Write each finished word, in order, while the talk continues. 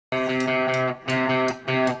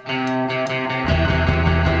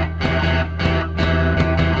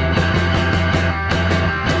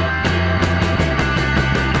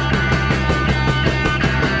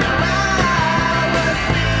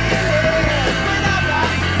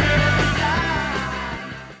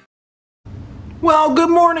Well, good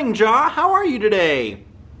morning, Jaw. How are you today?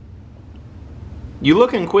 You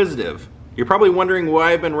look inquisitive. You're probably wondering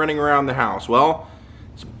why I've been running around the house. Well,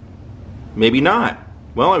 maybe not.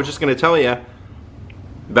 Well, I was just going to tell you,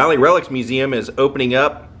 Valley Relics Museum is opening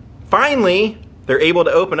up. Finally, they're able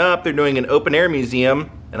to open up. They're doing an open-air museum,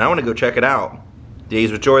 and I want to go check it out.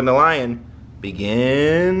 Daze with Jordan the Lion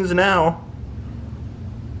begins now.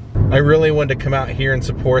 I really wanted to come out here and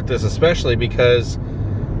support this, especially because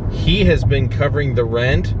he has been covering the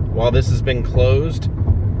rent while this has been closed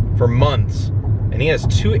for months. And he has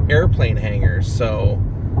 2 airplane hangars, so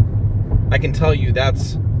I can tell you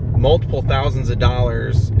that's multiple thousands of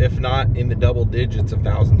dollars, if not in the double digits of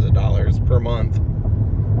thousands of dollars per month.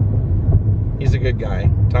 He's a good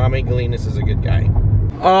guy. Tommy Galinas is a good guy.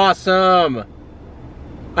 Awesome!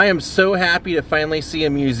 I am so happy to finally see a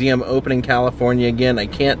museum open in California again. I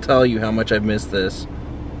can't tell you how much I've missed this.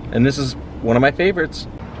 And this is one of my favorites.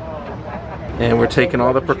 And we're taking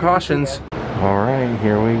all the precautions. All right,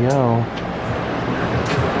 here we go.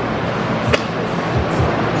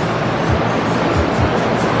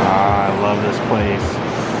 I love this place.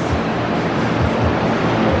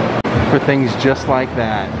 For things just like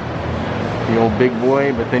that. The old big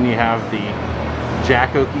boy, but then you have the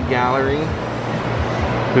Jack Oakey Gallery,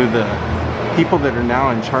 who the people that are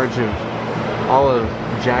now in charge of all of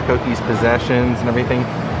Jack Oakey's possessions and everything,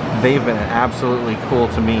 they've been absolutely cool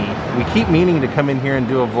to me. We keep meaning to come in here and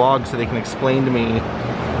do a vlog so they can explain to me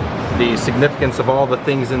the significance of all the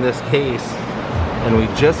things in this case, and we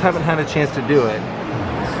just haven't had a chance to do it.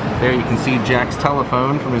 There you can see Jack's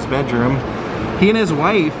telephone from his bedroom. He and his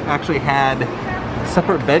wife actually had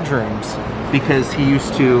separate bedrooms because he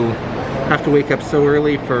used to have to wake up so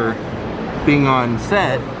early for being on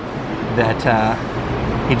set that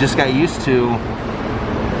he just got used to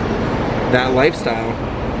that lifestyle.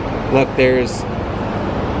 Look, there's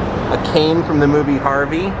a cane from the movie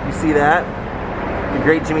Harvey. You see that? The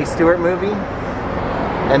Great Jimmy Stewart movie.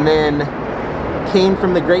 And then cane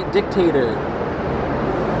from The Great Dictator,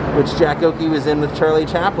 which Jack Oakey was in with Charlie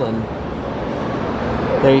Chaplin.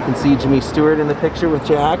 There you can see Jimmy Stewart in the picture with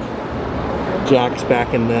Jack. Jack's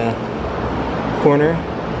back in the corner.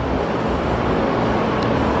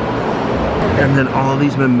 And then all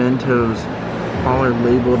these mementos, all are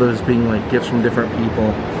labeled as being like gifts from different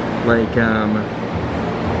people. Like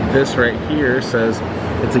this right here says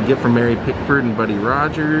it's a gift from Mary Pickford and Buddy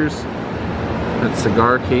Rogers. That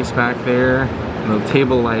cigar case back there. And the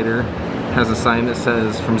table lighter has a sign that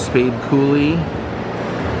says from Spade Cooley.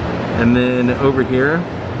 And then over here,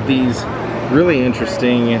 these really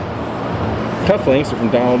interesting cufflinks are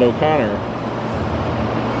from Donald O'Connor.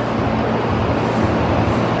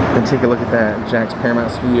 And take a look at that, Jack's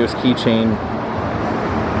Paramount Studios keychain.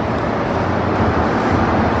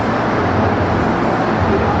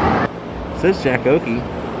 It says Jack Oakey,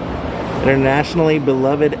 internationally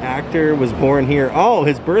beloved actor, was born here. Oh,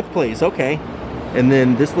 his birthplace, okay. And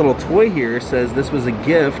then this little toy here says this was a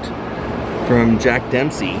gift from Jack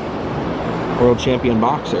Dempsey, world champion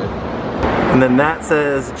boxer. And then that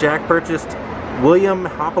says Jack purchased William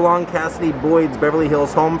Hopalong Cassidy Boyd's Beverly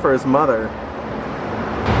Hills home for his mother.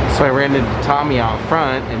 So I ran into Tommy out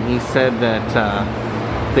front, and he said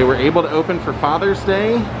that they were able to open for Father's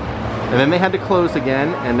Day, and then they had to close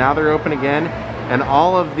again, and now they're open again. And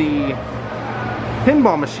all of the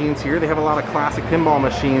pinball machines here, they have a lot of classic pinball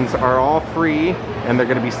machines, are all free, and they're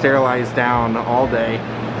going to be sterilized down all day.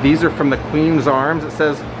 These are from the Queen's Arms. It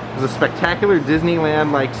says there's a spectacular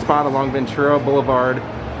Disneyland-like spot along Ventura Boulevard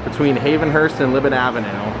between Havenhurst and Libet Avenue.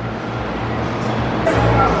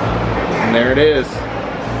 And there it is.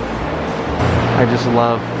 I just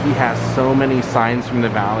love, he has so many signs from the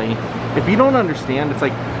Valley. If you don't understand, it's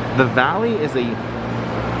like the Valley is a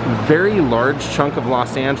very large chunk of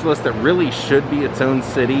Los Angeles that really should be its own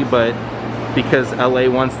city, but because LA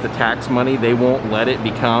wants the tax money, they won't let it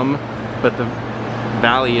become. But the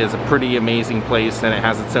Valley is a pretty amazing place, and it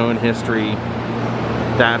has its own history.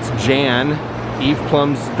 That's Jan, Eve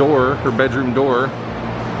Plum's door, her bedroom door.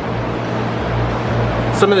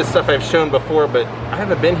 Some of this stuff I've shown before, but I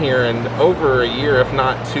haven't been here in over a year, if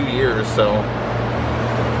not 2 years, so.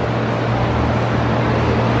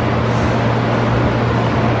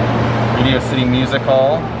 Radio City Music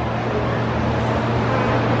Hall.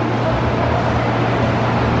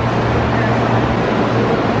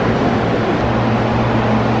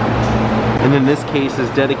 And then this case is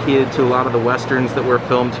dedicated to a lot of the westerns that were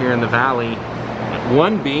filmed here in the Valley.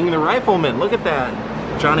 One being The Rifleman. Look at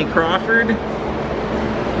that. Johnny Crawford.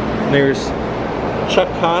 There's Chuck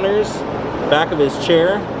Connors, back of his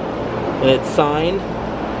chair, and it's signed.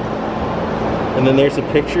 And then there's a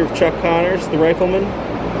picture of Chuck Connors, the rifleman.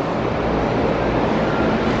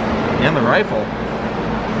 And the rifle.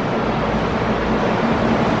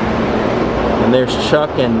 And there's Chuck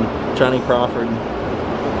and Johnny Crawford.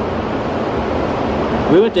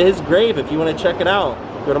 We went to his grave. If you want to check it out,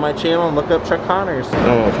 go to my channel and look up Chuck Connors.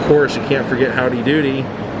 Oh, of course, you can't forget Howdy Doody.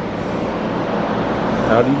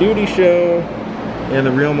 Howdy Doody show. And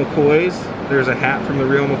the Real McCoys. There's a hat from the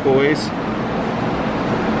Real McCoys.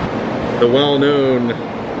 The well-known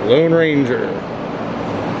Lone Ranger.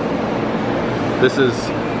 This is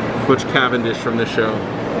Butch Cavendish from this show.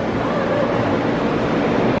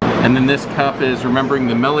 And then this cup is remembering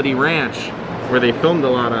the Melody Ranch, where they filmed a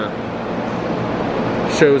lot of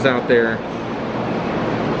shows out there.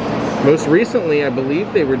 Most recently, I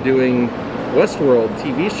believe they were doing Westworld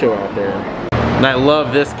TV show out there. And I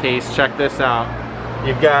love this case. Check this out.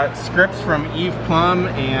 You've got scripts from Eve Plum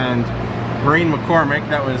and Maureen McCormick.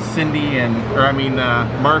 That was Cindy and,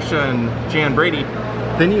 Marsha and Jan Brady.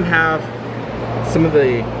 Then you have some of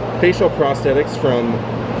the facial prosthetics from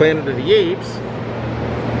Planet of the Apes.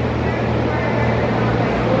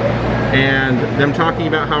 And them talking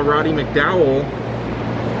about how Roddy McDowell,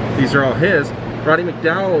 these are all his, Roddy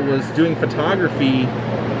McDowell was doing photography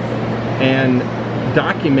and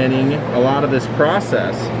documenting a lot of this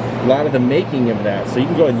process, a lot of the making of that. So you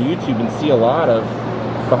can go on YouTube and see a lot of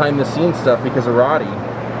behind the scenes stuff because of Roddy.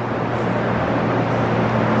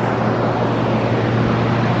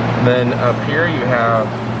 Then up here you have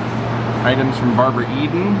items from Barbara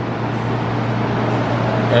Eden.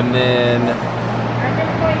 And then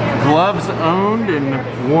gloves owned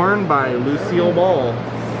and worn by Lucille Ball.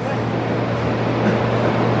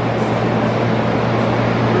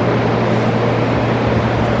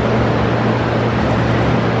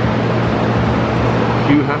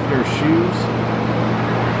 Hugh Hefner shoes.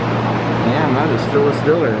 Man, that is Phyllis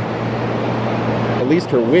Diller. At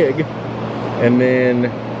least her wig. And then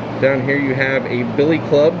down here you have a billy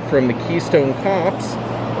club from the Keystone Cops.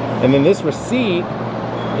 And then this receipt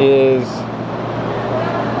is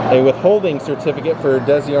a withholding certificate for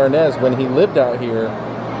Desi Arnaz when he lived out here.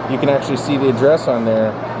 You can actually see the address on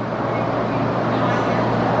there.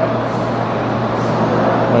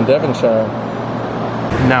 On Devonshire.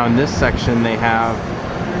 Now in this section they have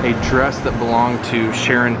a dress that belonged to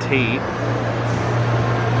Sharon Tate.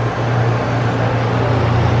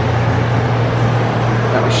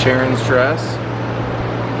 That was Sharon's dress.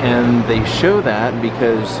 And they show that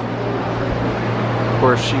because, of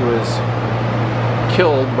course, she was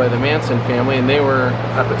killed by the Manson family, and they were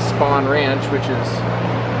up at Spawn Ranch, which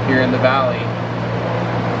is here in the valley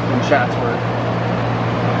in Chatsworth.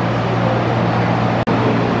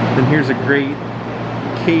 Then here's a great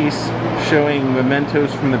case showing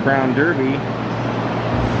mementos from the Brown Derby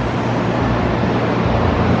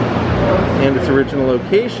and its original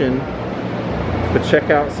location, but check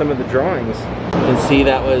out some of the drawings. You can see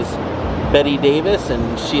that was Betty Davis,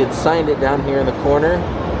 and she had signed it down here in the corner.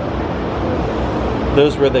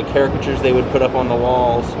 Those were the caricatures they would put up on the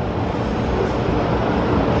walls.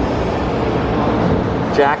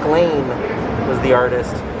 Jack Lane was the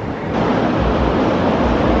artist.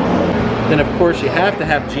 Then of course you have to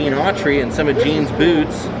have Gene Autry and some of Gene's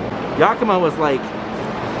boots. Yakima was like,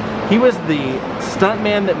 he was the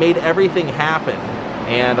stuntman that made everything happen.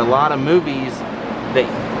 And a lot of movies that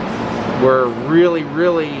were really,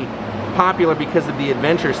 really popular because of the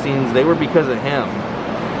adventure scenes, they were because of him.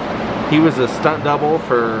 He was a stunt double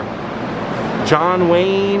for John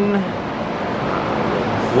Wayne,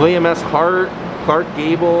 William S. Hart, Clark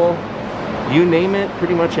Gable, you name it,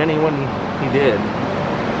 pretty much anyone he did.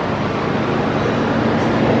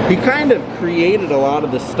 He kind of created a lot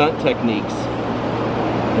of the stunt techniques.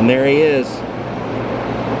 And there he is,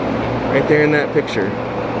 right there in that picture.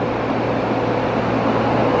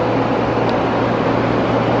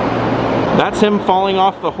 That's him falling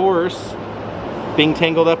off the horse, being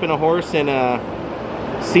tangled up in a horse in a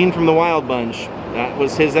scene from The Wild Bunch. That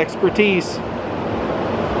was his expertise.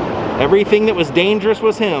 Everything that was dangerous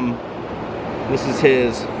was him. This is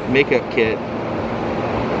his makeup kit.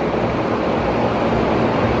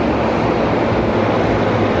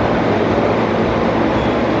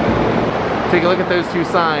 Take a look at those two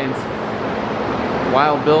signs.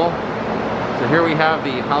 Wild Bill. So here we have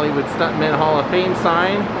the Hollywood Stuntman Hall of Fame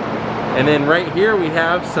sign. And then right here we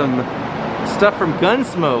have some stuff from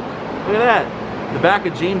Gunsmoke. Look at that. The back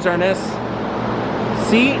of James Arness'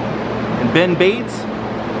 seat and Ben Bates.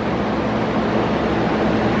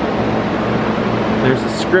 There's a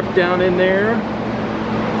script down in there.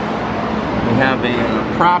 We have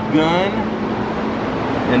a prop gun.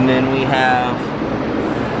 And then we have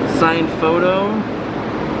signed photo.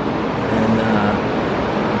 And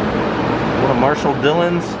one of Marshall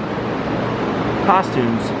Dillon's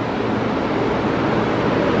costumes.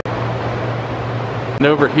 And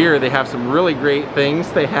over here they have some really great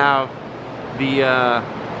things. They have the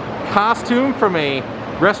costume from a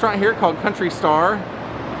restaurant here called Country Star.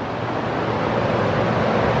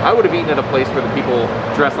 I would have eaten at a place where the people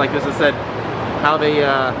dress like this. It said how they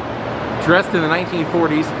dressed in the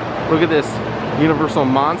 1940s. Look at this Universal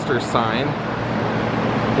Monster sign.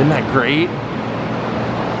 Isn't that great?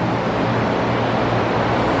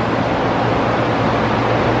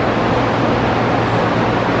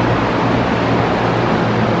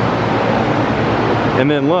 And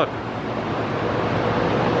then look,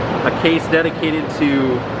 a case dedicated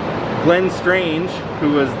to Glenn Strange,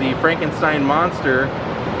 who was the Frankenstein monster.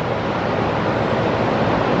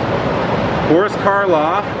 Boris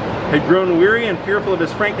Karloff had grown weary and fearful of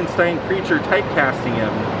his Frankenstein creature typecasting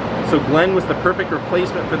him, so Glenn was the perfect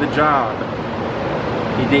replacement for the job.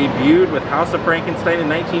 He debuted with House of Frankenstein in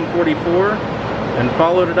 1944 and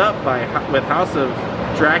followed it up with House of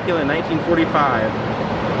Dracula in 1945.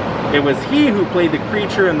 It was he who played the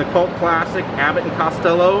creature in the cult classic Abbott and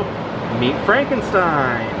Costello, Meet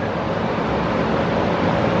Frankenstein.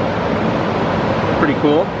 Pretty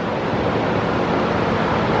cool.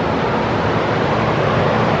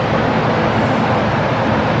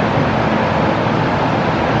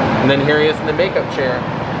 And then here he is in the makeup chair.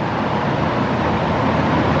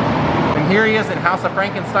 And here he is in House of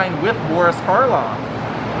Frankenstein with Boris Karloff.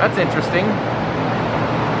 That's interesting.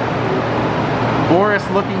 Boris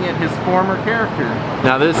looking at his former character.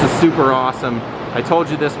 Now this is super awesome. I told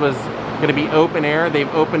you this was going to be open air.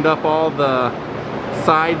 They've opened up all the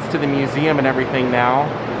sides to the museum and everything now.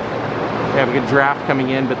 We have a good draft coming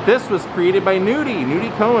in, but this was created by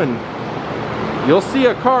Nudie Cohen. You'll see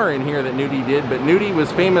a car in here that Nudie did, but Nudie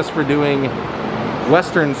was famous for doing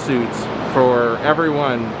Western suits for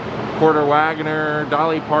everyone. Porter Wagoner,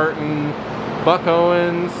 Dolly Parton, Buck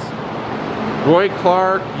Owens, Roy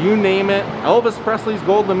Clark, you name it. Elvis Presley's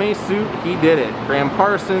Gold Lame suit, he did it. Graham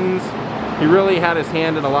Parsons, he really had his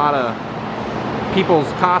hand in a lot of people's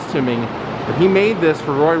costuming. But he made this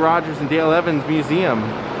for Roy Rogers and Dale Evans Museum.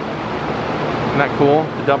 Isn't that cool?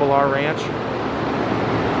 The Double R Ranch.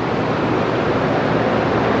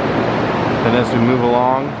 And as we move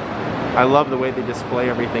along, I love the way they display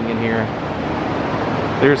everything in here.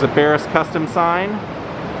 There's a Barris Custom sign.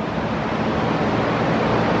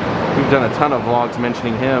 We've done a ton of vlogs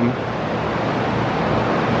mentioning him.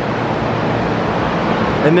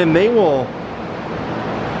 And then they will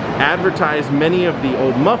advertise many of the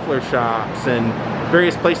old muffler shops and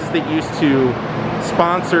various places that used to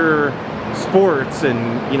sponsor sports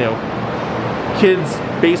and, you know, kids'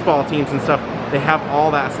 baseball teams and stuff. They have all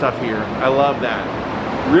that stuff here. I love that.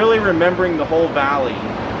 Really remembering the whole valley.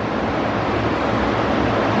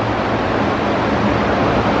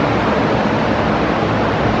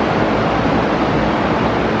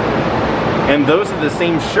 And those are the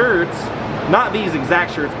same shirts, not these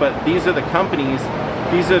exact shirts, but these are the companies,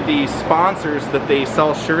 these are the sponsors that they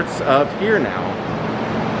sell shirts of here now.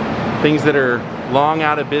 Things that are long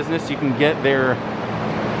out of business, you can get their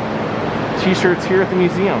t-shirts here at the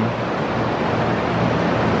museum.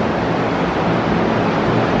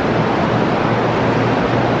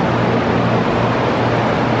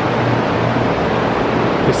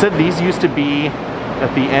 They said these used to be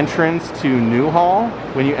at the entrance to Newhall.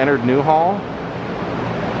 When you entered Newhall,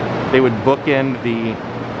 they would bookend the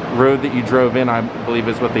road that you drove in, I believe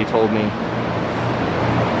is what they told me.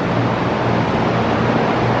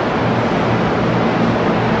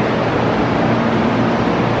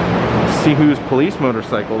 See whose police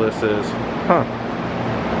motorcycle this is. Huh.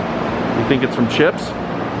 You think it's from Chips?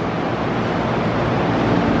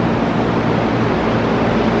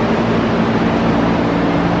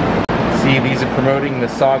 See, these are promoting the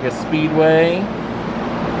Saga Speedway.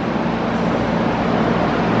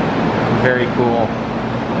 Very cool.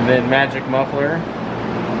 And then Magic Muffler.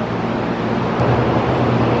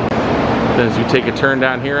 Then as we take a turn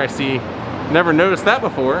down here, I see, never noticed that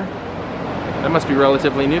before. That must be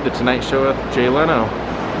relatively new, The Tonight Show with Jay Leno.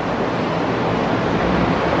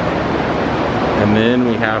 And then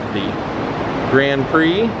we have the Grand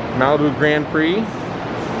Prix, Malibu Grand Prix.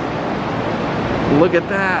 Look at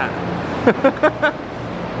that.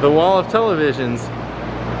 The wall of televisions.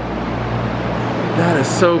 That is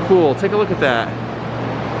so cool. Take a look at that.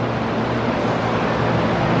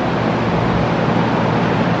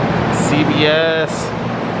 CBS,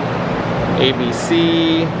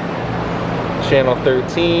 ABC, Channel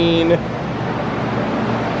 13.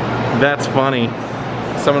 That's funny.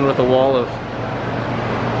 Someone with a wall of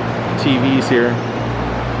TVs here.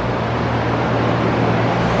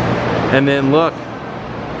 And then look,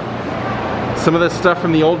 some of the stuff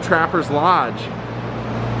from the old Trapper's Lodge.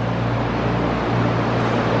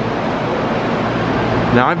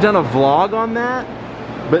 Now I've done a vlog on that,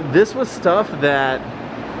 but this was stuff that,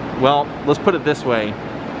 well, let's put it this way.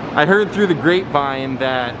 I heard through the grapevine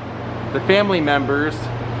that the family members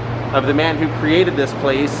of the man who created this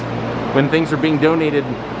place, when things were being donated,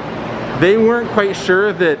 they weren't quite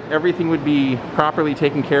sure that everything would be properly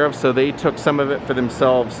taken care of, so they took some of it for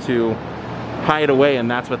themselves to hide away,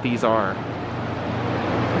 and that's what these are.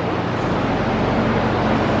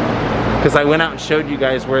 Because I went out and showed you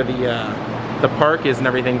guys where the park is and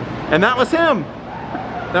everything, and that was him!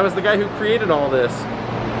 That was the guy who created all this.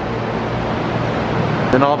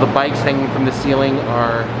 And all the bikes hanging from the ceiling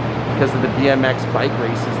are because of the BMX bike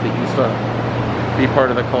races that used to be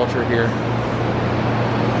part of the culture here.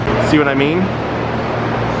 See what I mean?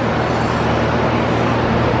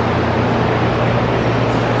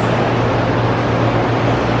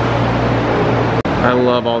 I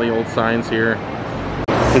love all the old signs here.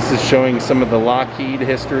 This is showing some of the Lockheed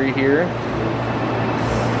history here.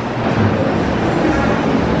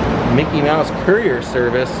 Mickey Mouse Courier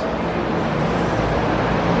Service.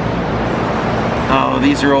 Oh,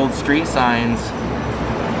 these are old street signs.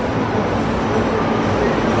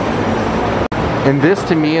 And this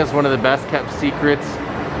to me is one of the best kept secrets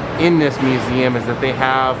in this museum, is that they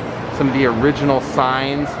have some of the original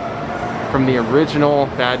signs from the original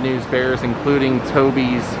Bad News Bears, including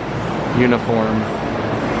Toby's uniform.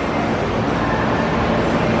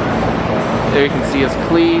 There you can see his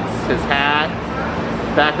cleats, his hat,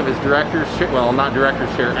 back of his director's chair, well, not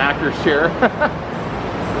director's chair, actor's chair,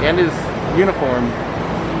 and his uniform.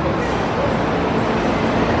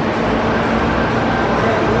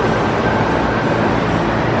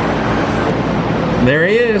 There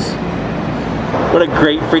he is. What a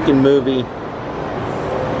great freaking movie.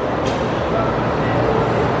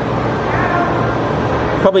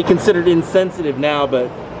 Probably considered insensitive now,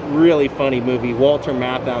 but really funny movie. Walter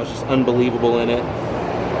Matthau is just unbelievable in it.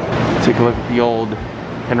 Take a look at the old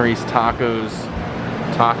Henry's Tacos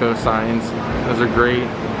taco signs. Those are great.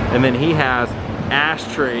 And then he has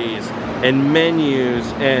ashtrays and menus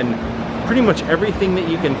and pretty much everything that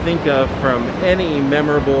you can think of from any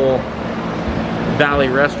memorable Valley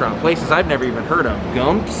restaurant. Places I've never even heard of.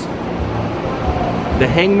 Gump's, the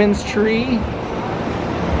Hangman's Tree,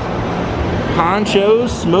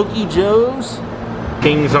 Poncho's, Smokey Joe's,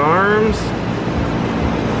 King's Arms,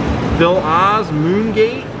 Bill Oz,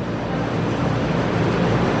 Moongate,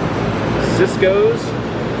 Cisco's.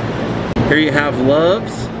 Here you have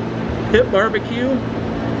Love's, Pit Barbecue.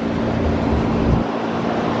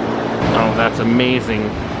 Oh, that's amazing.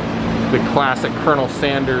 The classic Colonel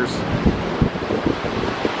Sanders.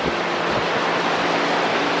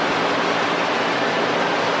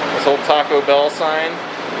 This old Taco Bell sign.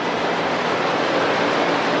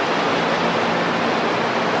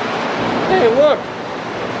 Hey, look!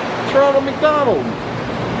 It's Ronald McDonald!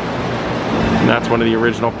 And that's one of the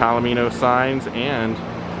original Palomino signs and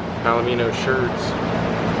Palomino shirts,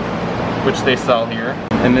 which they sell here.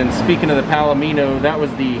 And then speaking of the Palomino, that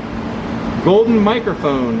was the golden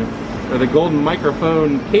microphone, or the golden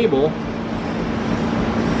microphone cable.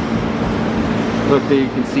 Look, there you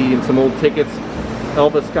can see in some old tickets,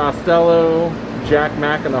 Elvis Costello, Jack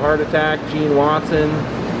Mack and the Heart Attack, Gene Watson.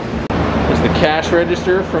 There's the cash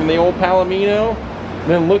register from the old Palomino. And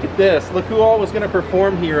then look at this. Look who all was going to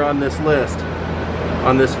perform here on this list,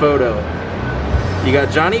 on this photo. You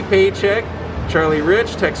got Johnny Paycheck, Charlie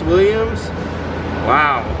Rich, Tex Williams.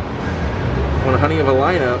 Wow. What a honey of a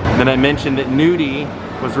lineup. Then I mentioned that Nudie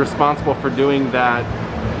was responsible for doing that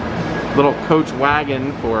little coach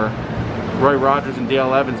wagon for Roy Rogers and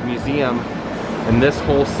Dale Evans Museum. And this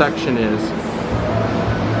whole section is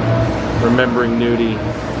remembering Nudie.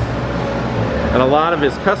 And a lot of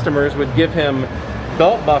his customers would give him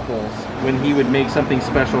belt buckles when he would make something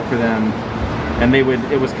special for them. And they would,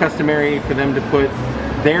 it was customary for them to put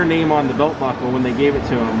their name on the belt buckle when they gave it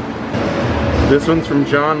to him. This one's from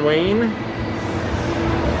John Wayne.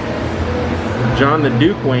 John the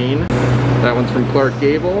Duke Wayne. That one's from Clark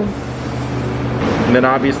Gable. And then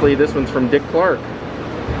obviously this one's from Dick Clark.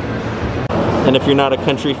 And if you're not a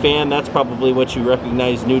country fan, that's probably what you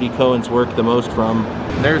recognize Nudie Cohen's work the most from.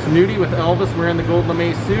 There's Nudie with Elvis wearing the gold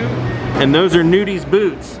lame suit. And those are Nudie's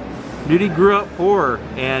boots. Nudie grew up poor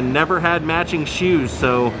and never had matching shoes,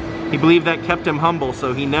 so he believed that kept him humble,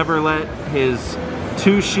 so he never let his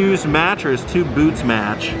two shoes match or his two boots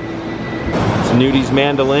match. It's Nudie's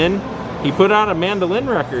mandolin. He put out a mandolin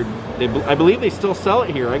record. I believe they still sell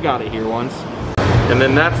it here. I got it here once. And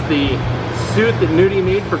then that's the suit that Nudie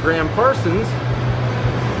made for Graham Parsons.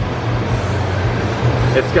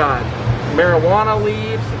 It's got marijuana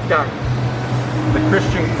leaves, it's got the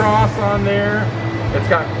Christian cross on there, it's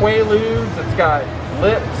got Quaaludes, it's got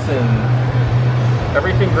lips and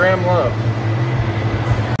everything Graham loved.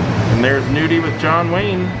 And there's Nudie with John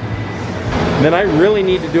Wayne. And then I really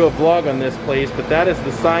need to do a vlog on this place, but that is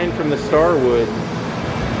the sign from the Starwood,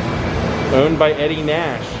 owned by Eddie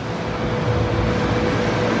Nash.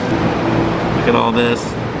 Look at all this.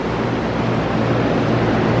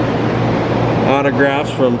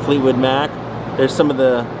 Autographs from Fleetwood Mac. There's some of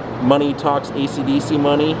the Money Talks AC/DC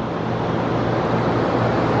money.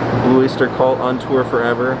 Blue Oyster Cult on tour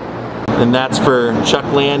forever. And that's for Chuck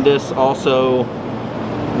Landis, also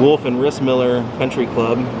Wolf and Rissmiller Country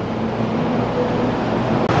Club.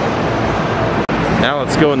 Now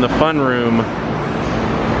let's go in the fun room.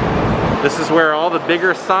 This is where all the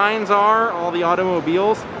bigger signs are, all the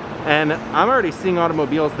automobiles. And I'm already seeing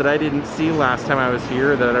automobiles that I didn't see last time I was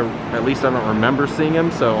here, that at least I don't remember seeing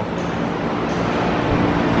them, so.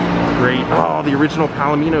 Great. Oh, the original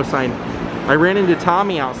Palomino sign. I ran into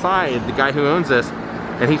Tommy outside, the guy who owns this,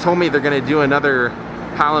 and he told me they're gonna do another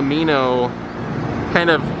Palomino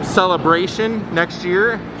kind of celebration next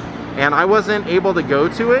year. And I wasn't able to go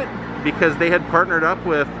to it because they had partnered up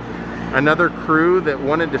with another crew that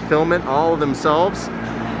wanted to film it all themselves.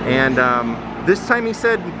 And this time he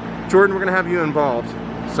said, Jordan, we're gonna have you involved.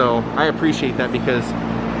 So I appreciate that, because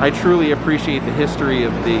I truly appreciate the history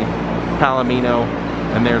of the Palomino.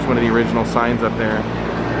 And there's one of the original signs up there.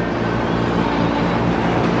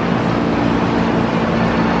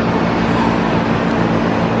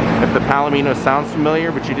 If the Palomino sounds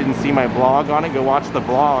familiar but you didn't see my vlog on it, go watch the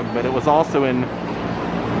vlog. But it was also in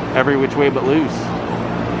Every Which Way But Loose,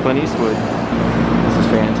 Clint Eastwood. This is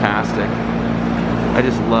fantastic. I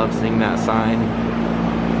just love seeing that sign.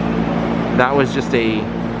 That was just a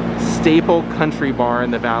staple country bar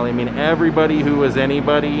in the Valley. I mean, everybody who was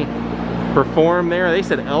anybody performed there. They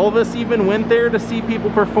said Elvis even went there to see people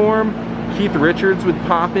perform. Keith Richards would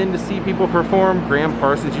pop in to see people perform. Graham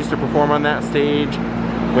Parsons used to perform on that stage.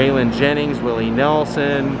 Waylon Jennings, Willie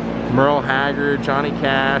Nelson, Merle Haggard, Johnny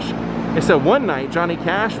Cash. They said one night Johnny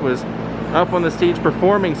Cash was up on the stage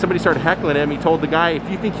performing. Somebody started heckling him. He told the guy, if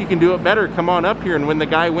you think you can do it better, come on up here. And when the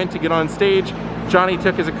guy went to get on stage, Johnny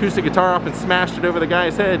took his acoustic guitar off and smashed it over the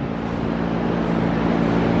guy's head.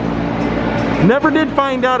 Never did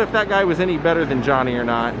find out if that guy was any better than Johnny or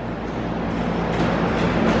not.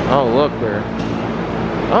 Oh, look there.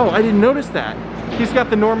 Oh, I didn't notice that. He's got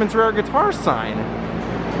the Norman's Rare Guitar sign.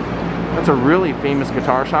 That's a really famous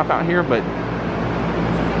guitar shop out here, but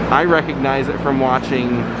I recognize it from watching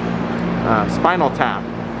Spinal Tap.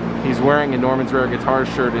 He's wearing a Norman's Rare Guitar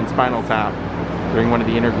shirt in Spinal Tap during one of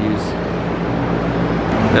the interviews.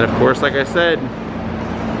 And of course, like I said,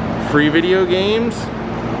 free video games,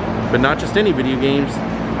 but not just any video games,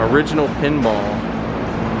 original pinball.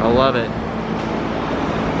 I love it.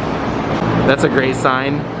 That's a great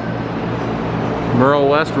sign. Merle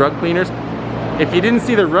West Rug Cleaners. If you didn't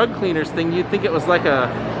see the rug cleaners thing, you'd think it was like a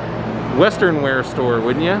Western wear store,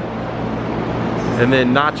 wouldn't you? And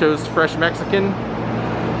then Nachos Fresh Mexican.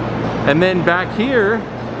 And then back here,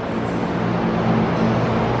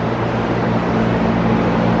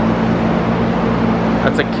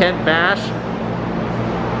 that's a Kent Bash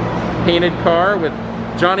painted car with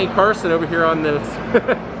Johnny Carson over here on this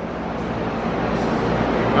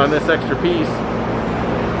on this extra piece.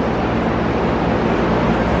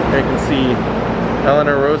 There you can see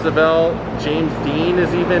Eleanor Roosevelt, James Dean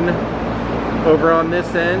is even over on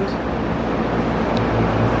this end.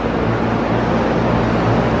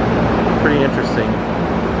 Pretty interesting.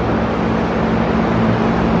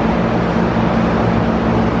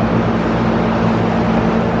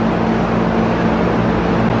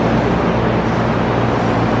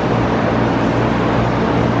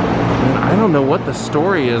 I don't know what the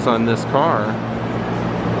story is on this car,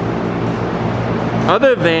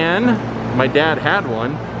 other than my dad had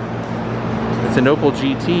one. It's an Opel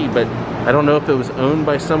GT, but I don't know if it was owned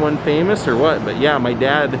by someone famous or what, but yeah, my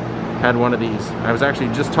dad had one of these. I was actually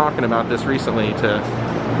just talking about this recently to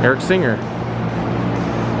Eric Singer.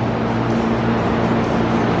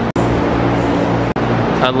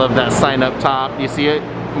 I love that sign up top. You see it?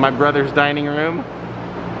 My brother's dining room.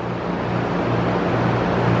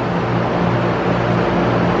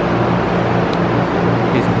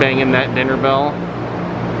 He's banging that dinner bell.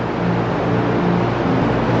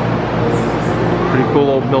 Pretty cool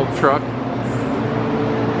old milk truck.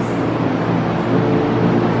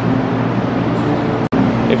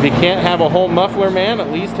 If you can't have a whole muffler man,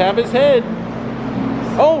 at least have his head.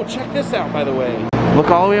 Oh, check this out, by the way. Look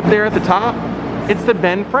all the way up there at the top. It's the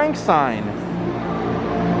Ben Franks sign.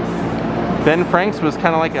 Ben Franks was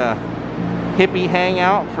kind of like a hippie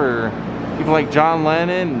hangout for people like John Lennon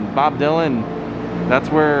and Bob Dylan. That's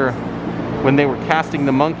where when they were casting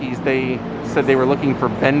the monkeys, they said they were looking for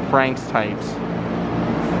Ben Franks types.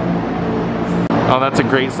 Oh, that's a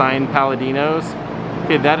great sign, Paladinos.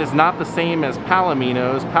 Okay, that is not the same as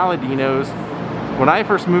Palominos. Paladinos, when I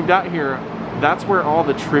first moved out here, that's where all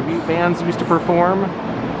the tribute bands used to perform.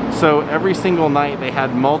 So every single night they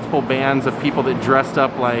had multiple bands of people that dressed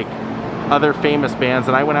up like other famous bands,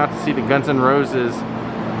 and I went out to see the Guns N' Roses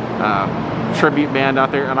tribute band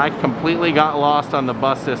out there, and I completely got lost on the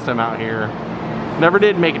bus system out here. Never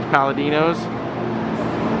did make it to Paladinos.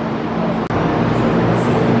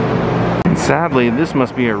 Sadly, this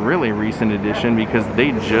must be a really recent addition because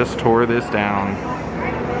they just tore this down.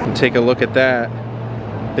 And take a look at that.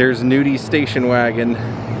 There's Nudi's station wagon.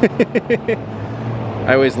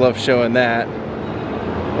 I always love showing that.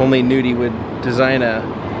 Only Nudie would design a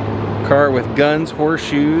car with guns,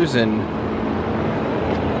 horseshoes, and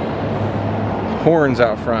horns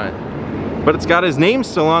out front. But it's got his name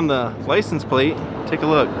still on the license plate. Take a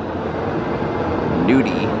look.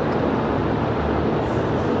 Nudie.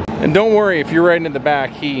 And don't worry, if you're riding in the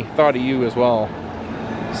back, he thought of you as well.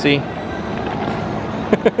 See?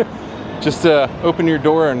 Just open your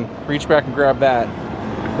door and reach back and grab that.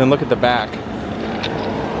 Then look at the back.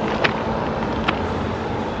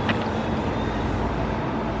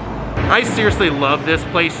 I seriously love this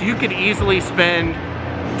place. You could easily spend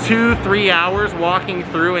 2-3 hours walking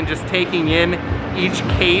through and just taking in each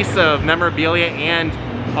case of memorabilia and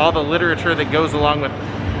all the literature that goes along with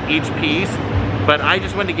each piece. But I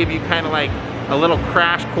just wanted to give you kind of like a little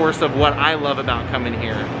crash course of what I love about coming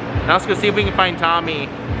here. Now let's go see if we can find Tommy,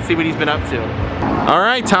 see what he's been up to. All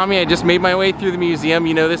right, Tommy, I just made my way through the museum.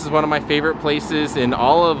 You know, this is one of my favorite places in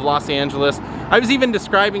all of Los Angeles. I was even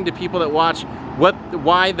describing to people that watch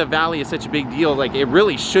why the Valley is such a big deal. Like, it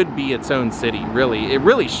really should be its own city, really. It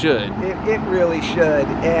really should. It really should.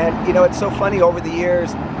 And, you know, it's so funny, over the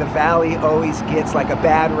years, the Valley always gets like a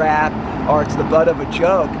bad rap, or it's the butt of a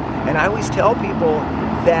joke. And I always tell people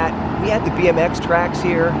that we had the BMX tracks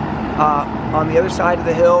here. On the other side of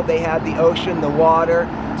the hill, they had the ocean, the water.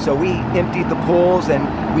 So we emptied the pools and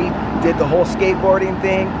we did the whole skateboarding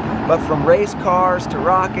thing. But from race cars to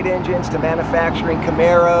rocket engines to manufacturing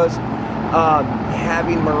Camaros,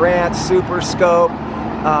 having Marantz, Super Scope,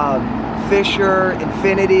 Fisher,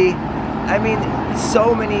 Infinity. I mean,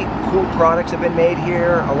 so many cool products have been made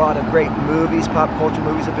here. A lot of great movies, pop culture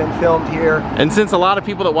movies have been filmed here. And since a lot of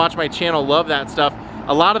people that watch my channel love that stuff,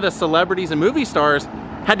 a lot of the celebrities and movie stars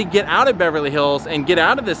had to get out of Beverly Hills and get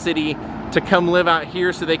out of the city to come live out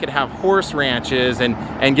here so they could have horse ranches and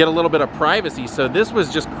get a little bit of privacy. So this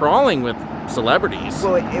was just crawling with celebrities.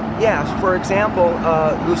 Well, yeah, for example,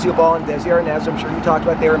 Lucille Ball and Desi Arnaz, I'm sure you talked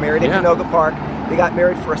about, they were married in Canoga Park. They got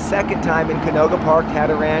married for a second time in Canoga Park,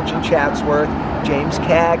 had a ranch in Chatsworth. James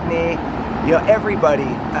Cagney, you know, everybody,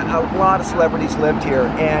 a lot of celebrities lived here.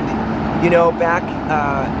 And, you know, back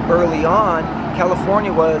early on,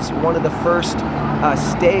 California was one of the first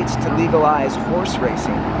states to legalize horse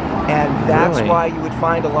racing. And that's why you would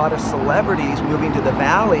find a lot of celebrities moving to the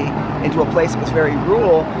Valley, into a place that was very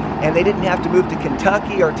rural, and they didn't have to move to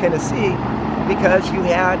Kentucky or Tennessee because you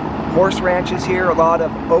had horse ranches here, a lot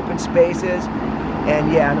of open spaces.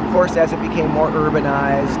 And yeah, and of course, as it became more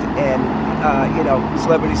urbanized and, you know,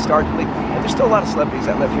 celebrities started to leave, and there's still a lot of celebrities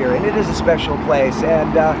that live here, and it is a special place.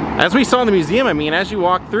 And as we saw in the museum, I mean, as you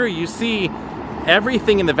walk through, you see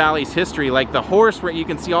everything in the Valley's history, like the horse, where you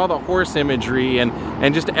can see all the horse imagery and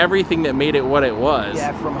just everything that made it what it was.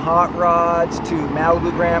 Yeah, from hot rods to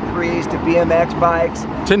Malibu Grand Prix to BMX bikes.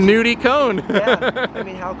 To Nudie Cone. Yeah, I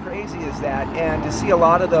mean, how crazy is that? And to see a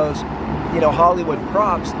lot of those, you know, Hollywood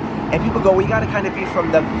props, and people go, well, you got to kind of be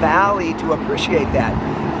from the Valley to appreciate that.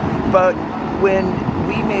 But when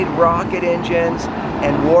we made rocket engines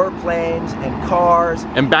and warplanes and cars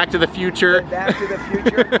and Back to the Future,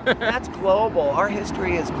 that's global. Our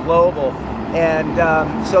history is global, and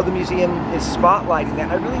so the museum is spotlighting that.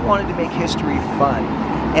 I really wanted to make history fun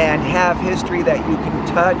and have history that you can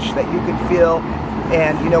touch, that you can feel.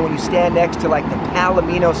 And you know, when you stand next to like the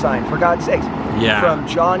Palomino sign, for God's sakes, from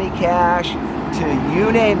Johnny Cash to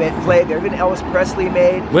you name it, played there. Even Elvis Presley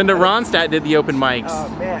made. Linda Ronstadt did the open mics. Oh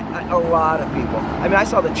man, a lot of people. I mean, I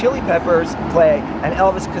saw the Chili Peppers play and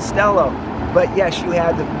Elvis Costello. But yes, you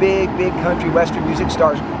had the big country western music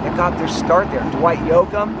stars that got their start there. Dwight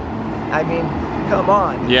Yoakam. I mean, come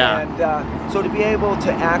on. Yeah. And so to be able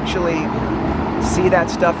to actually see that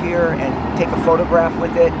stuff here and take a photograph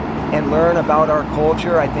with it and learn about our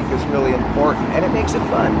culture, I think is really important, and it makes it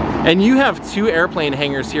fun. And you have 2 airplane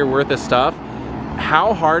hangars here worth of stuff.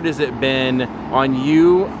 How hard has it been on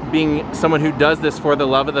you, being someone who does this for the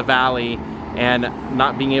love of the Valley, and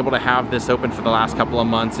not being able to have this open for the last couple of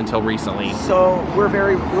months until recently. So we're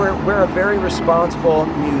a very responsible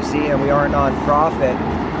museum. We are a nonprofit,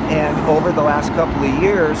 and over the last couple of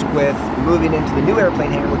years, with moving into the new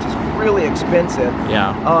airplane hangar, which is really expensive,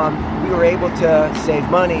 we were able to save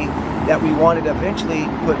money that we wanted to eventually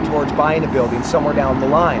put towards buying a building somewhere down the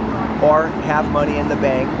line, or have money in the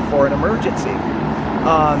bank for an emergency.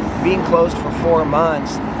 Being closed for 4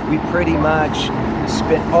 months, we pretty much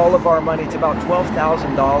spent all of our money. It's about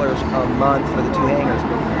 $12,000 a month for the 2 hangars,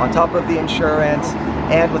 on top of the insurance,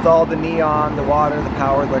 and with all the neon, the water, the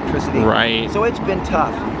power, the electricity. Right. So it's been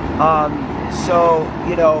tough. So,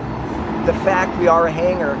 you know, the fact we are a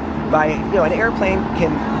hangar, an airplane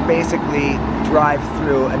can basically drive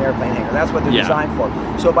through an airplane hangar. That's what they're designed for.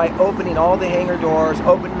 So by opening all the hangar doors,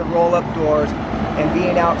 opening the roll-up doors, and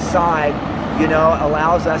being outside, you know,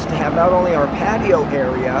 allows us to have not only our patio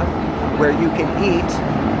area where you can eat,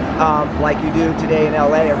 like you do today in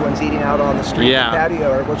LA, everyone's eating out on the street,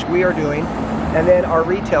 patio area, which we are doing, and then our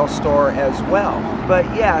retail store as well. But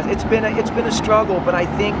yeah, it's been a struggle, but I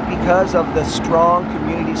think because of the strong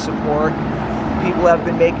community support, people have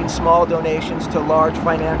been making small donations to large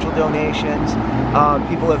financial donations.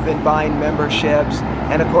 People have been buying memberships,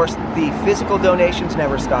 and of course the physical donations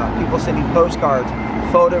never stop. People sending postcards,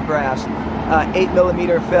 photographs,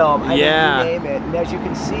 8mm film, I mean, you name it. And as you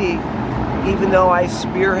can see, even though I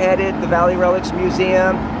spearheaded the Valley Relics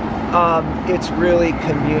Museum, it's really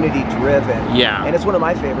community driven. Yeah. And it's one of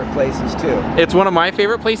my favorite places too. It's one of my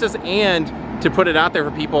favorite places, and to put it out there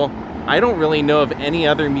for people, I don't really know of any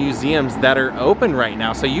other museums that are open right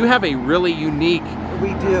now. So you have a really unique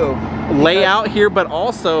layout here, but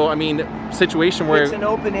also, I mean, situation where it's an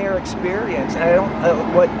open air experience. And I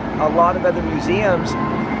don't, what a lot of other museums,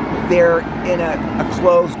 they're in a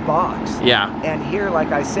closed box. Yeah. And here,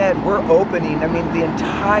 like I said, we're opening, I mean, the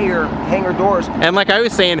entire hangar doors. And like I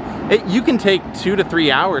was saying, you can take 2 to 3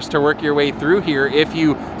 hours to work your way through here if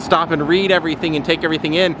you stop and read everything and take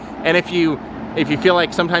everything in. And if you feel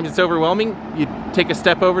like sometimes it's overwhelming, you take a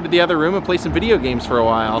step over to the other room and play some video games for a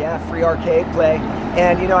while. Yeah, free arcade play.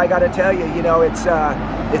 And you know, I gotta tell you, you know, it's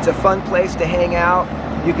a fun place to hang out.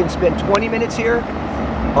 You can spend 20 minutes here,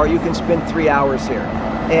 or you can spend 3 hours here.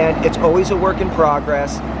 And it's always a work in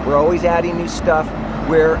progress. We're always adding new stuff.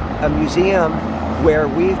 We're a museum where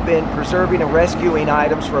we've been preserving and rescuing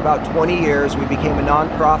items for about 20 years. We became a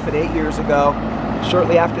nonprofit 8 years ago.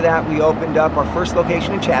 Shortly after that, we opened up our first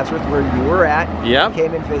location in Chatsworth, where you were at. Yep.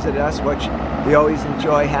 Came and visited us, which we always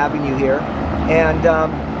enjoy having you here. And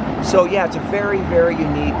so yeah, it's a very, very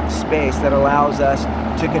unique space that allows us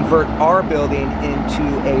to convert our building into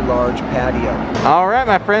a large patio. All right,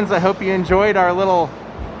 my friends, I hope you enjoyed our little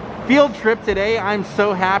field trip today. I'm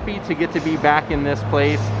so happy to get to be back in this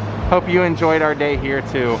place. Hope you enjoyed our day here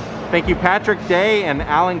too. Thank you, Patrick Day and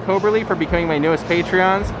Alan Coberly, for becoming my newest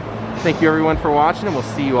Patreons. Thank you everyone for watching, and we'll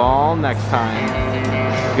see you all next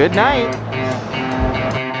time. Good night.